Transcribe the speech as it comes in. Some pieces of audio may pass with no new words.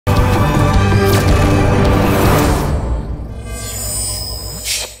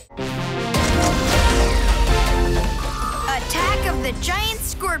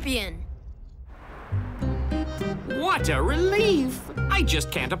a relief. I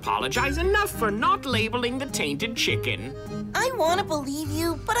just can't apologize enough for not labeling the tainted chicken. I want to believe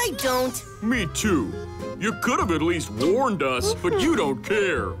you, but I don't. Me too. You could have at least warned us, but you don't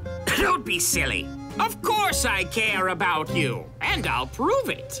care. Don't be silly. Of course I care about you, and I'll prove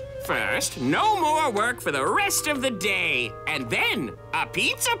it. First, no more work for the rest of the day, and then a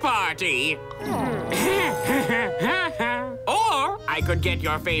pizza party. Or I could get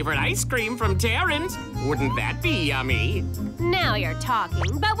your favorite ice cream from Tyrant. Wouldn't that be yummy? Now you're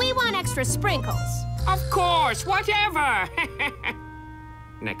talking, but we want extra sprinkles. Of course, whatever.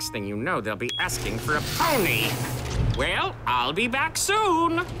 Next thing you know, they'll be asking for a pony. Well, I'll be back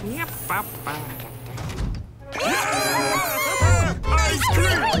soon. Yep. Ice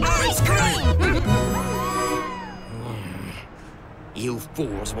cream! Ice cream! You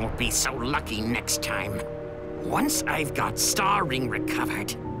fools won't be so lucky next time. Once I've got Star Ring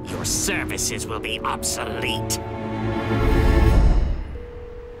recovered, your services will be obsolete.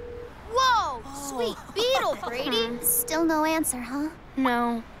 Whoa! Sweet beetle, Brady. Still no answer, huh?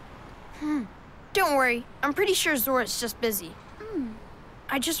 No. Don't worry. I'm pretty sure Zora's just busy.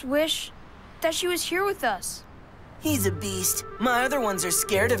 I just wish that she was here with us. He's a beast. My other ones are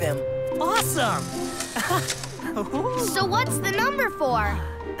scared of him. Awesome! So what's the number for?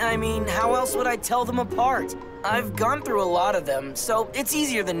 I mean, how else would I tell them apart? I've gone through a lot of them, so it's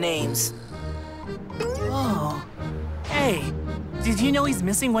easier than names. Oh. Hey, did you know he's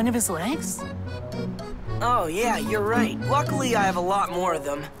missing one of his legs? Oh, yeah, you're right. Luckily, I have a lot more of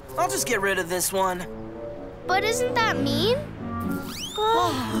them. I'll just get rid of this one. But isn't that mean?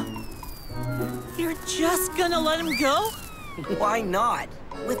 You're just gonna let him go? Why not?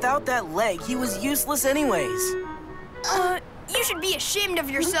 Without that leg, he was useless anyways. You should be ashamed of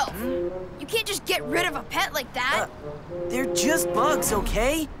yourself. You can't just get rid of a pet like that. They're just bugs,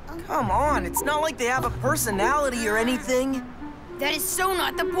 okay? Come on, it's not like they have a personality or anything. That is so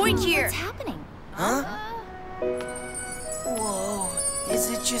not the point here. What's happening? Huh? Whoa, is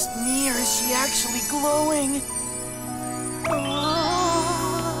it just me or is she actually glowing?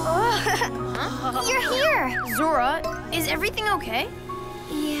 You're here! Zora, is everything okay?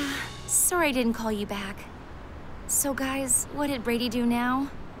 Yeah, sorry I didn't call you back. So guys, what did Brady do now?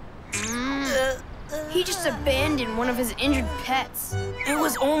 He just abandoned one of his injured pets. It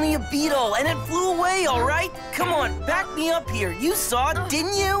was only a beetle and it flew away, all right? Come on, back me up here. You saw it,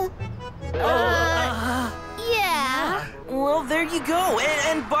 didn't you? Yeah. Well, there you go.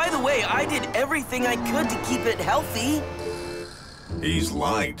 And by the way, I did everything I could to keep it healthy. He's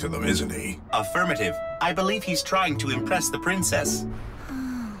lying to them, isn't he? Affirmative. I believe he's trying to impress the princess.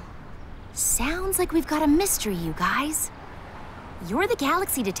 Sounds like we've got a mystery, you guys. You're the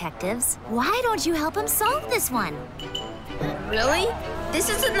Galaxy detectives. Why don't you help him solve this one? Really? This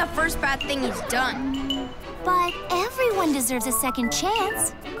isn't the first bad thing he's done. But everyone deserves a second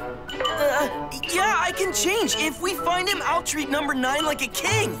chance. Yeah, I can change. If we find him, I'll treat number 9 like a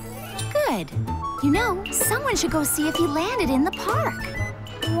king. Good. You know, someone should go see if he landed in the park.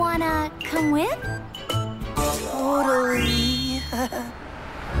 Wanna come with? Totally.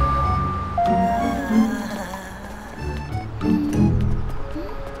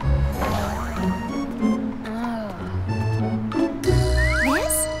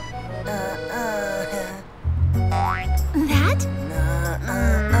 This? That?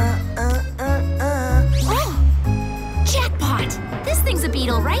 Oh! Jackpot! This thing's a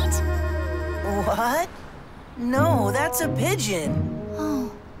beetle, right? What? No, that's a pigeon.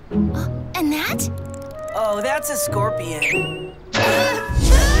 Oh. And that? Oh, that's a scorpion.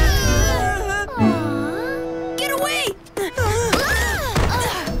 Get away!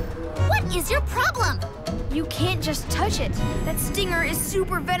 What is your problem? You can't just touch it. That stinger is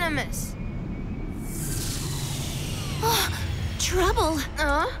super venomous. Trouble.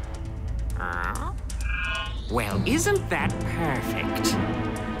 Well, isn't that perfect?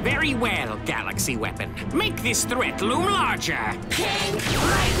 Very well, Galaxy Weapon. Make this threat loom larger. Pink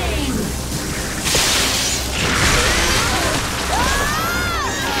lightning!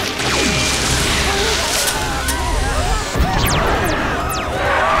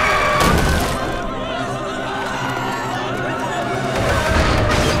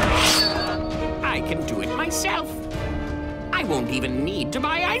 I can do it myself. I won't even need to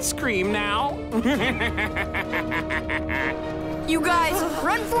buy ice cream now. You guys,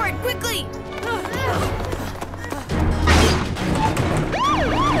 run for it quickly!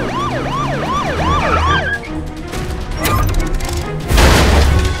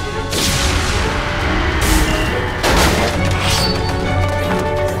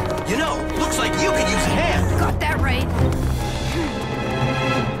 You know, looks like you could use a hand. Got that right.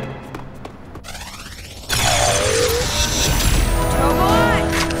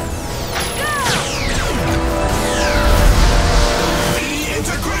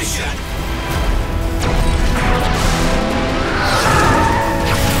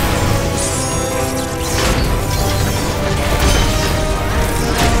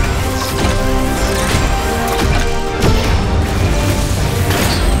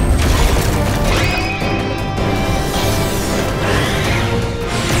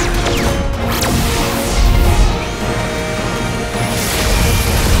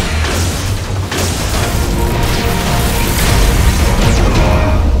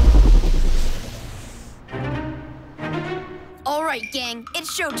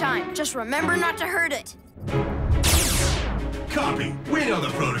 time. Just remember not to hurt it. Copy. We know the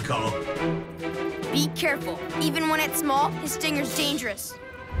protocol. Be careful. Even when it's small, his stinger's dangerous.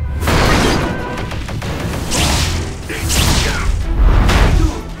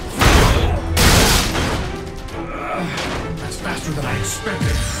 That's faster than I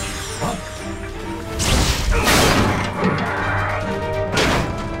expected. Huh?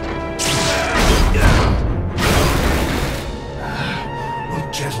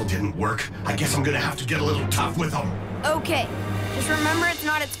 Well, gentle didn't work. I guess I'm gonna have to get a little tough with him. Okay. Just remember it's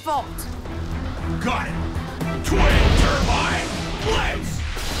not its fault. Got it. Twin turbine, let's.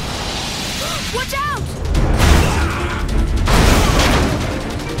 Watch out!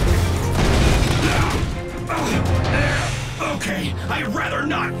 Okay, I'd rather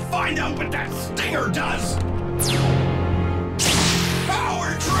not find out what that stinger does.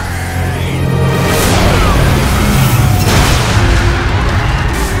 Powertrain!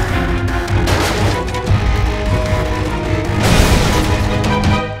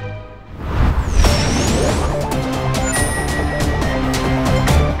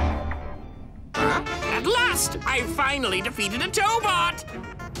 At last, I finally defeated a Tobot!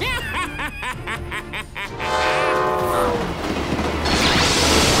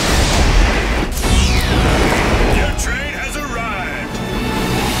 Your train has arrived!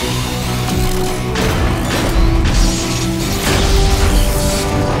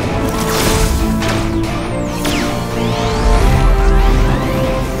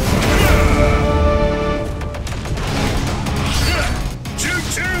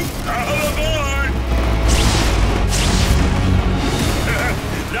 Choo-choo! All aboard!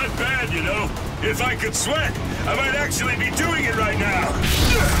 Not bad, you know. If I could sweat, I might actually be doing it right now.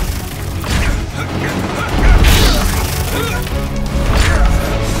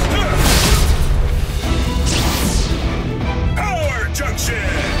 Power junction!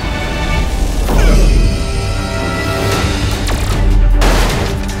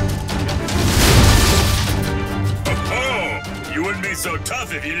 Oh, you wouldn't be so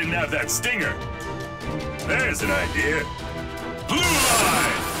tough if you didn't have that stinger. There's an idea. Blue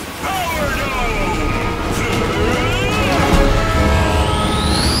line! Power dome!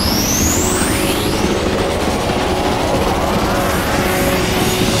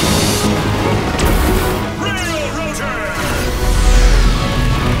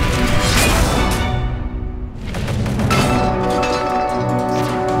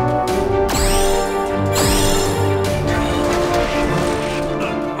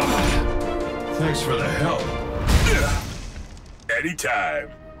 Thanks for the help. Anytime.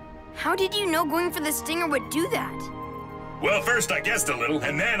 How did you know going for the stinger would do that? Well, first I guessed a little,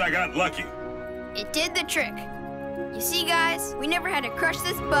 and then I got lucky. It did the trick. You see, guys, we never had to crush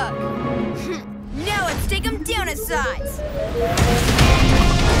this bug. Now let's take him down a size.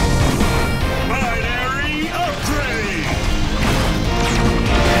 Binary upgrade!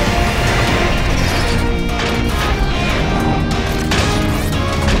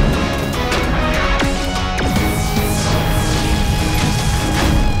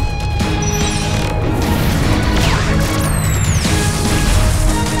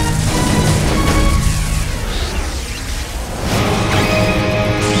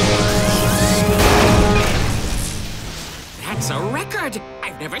 That's a record!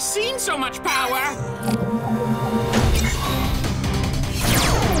 I've never seen so much power!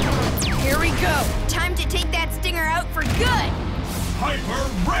 Here we go. Time to take that stinger out for good. Hyper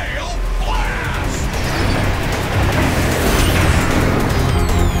Rail Blast!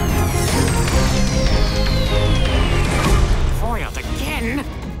 Foiled again?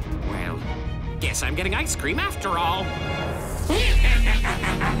 Well, guess I'm getting ice cream after all.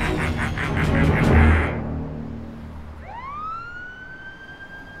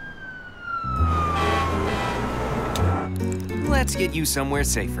 Let's get you somewhere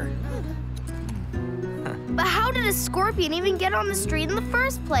safer. But how did a scorpion even get on the street in the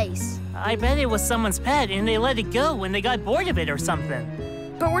first place? I bet it was someone's pet and they let it go when they got bored of it or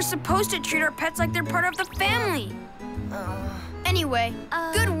something. But we're supposed to treat our pets like they're part of the family. Anyway,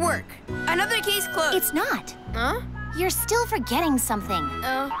 good work. Another case closed. It's not. Huh? You're still forgetting something.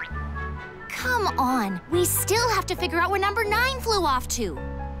 Come on. We still have to figure out where number 9 flew off to.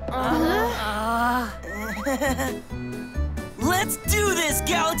 Let's do this,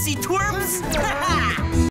 Galaxy Twerps!